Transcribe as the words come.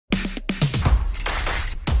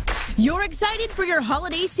You're excited for your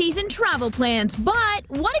holiday season travel plans, but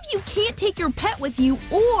what if you can't take your pet with you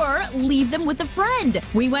or leave them with a friend?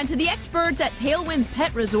 We went to the experts at Tailwinds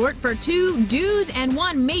Pet Resort for 2 do's and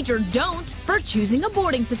 1 major don't for choosing a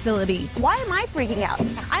boarding facility. Why am I freaking out?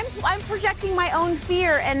 I'm projecting my own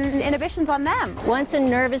fear and inhibitions on them. Once a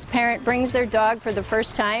nervous parent brings their dog for the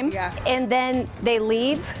first time and then they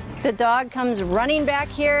leave, the dog comes running back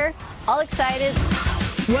here, all excited.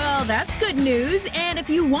 Well, that's good news, and if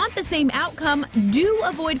you want the same outcome, do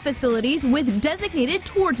avoid facilities with designated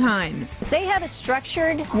tour times. If they have a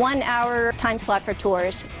structured 1-hour time slot for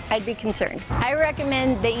tours, I'd be concerned. I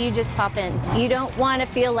recommend that you just pop in. You don't want to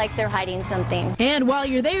feel like they're hiding something. And while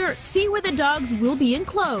you're there, see where the dogs will be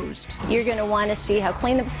enclosed. You're going to want to see how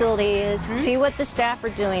clean the facility is, see what the staff are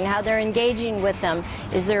doing, how they're engaging with them.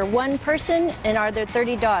 Is there one person and are there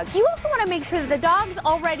 30 dogs? You also want to make sure that the dogs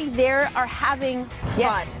already there are having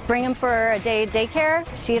fun. Bring them for a day of daycare,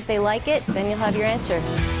 see if they like it, then you'll have your answer.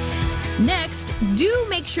 Next, do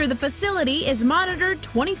make sure the facility is monitored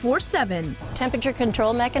 24/7. Temperature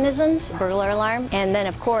control mechanisms, burglar alarm, and then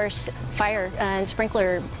of course fire and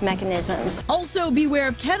sprinkler mechanisms. Also beware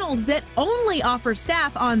of kennels that only offer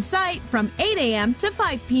staff on site from 8 a.m. to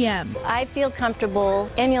 5 p.m. I feel comfortable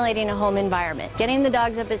emulating a home environment, getting the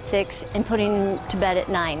dogs up at 6 and putting them to bed at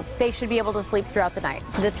 9. They should be able to sleep throughout the night.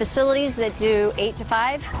 The facilities that do 8 to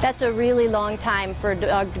 5, that's a really long time for a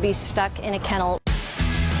dog to be stuck in a kennel.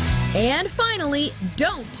 And finally,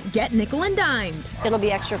 don't get nickel and dimed. It'll be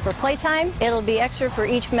extra for playtime. It'll be extra for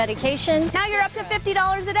each medication. Now you're up to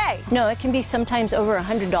 $50 a day. No, it can be sometimes over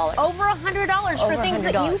 $100. Over $100 for things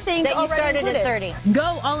that you think that you started included. at 30.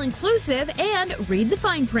 Go all-inclusive and read the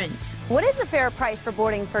fine print. What is the fair price for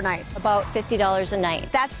boarding per night? About $50 a night.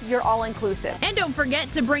 That's your all-inclusive. And don't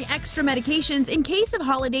forget to bring extra medications in case of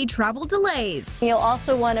holiday travel delays. You'll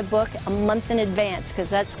also want to book a month in advance because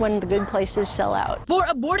that's when the good places sell out. For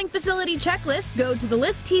a boarding facility checklist, go to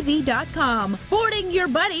thelisttv.com. Boarding your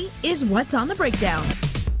buddy is what's on the breakdown.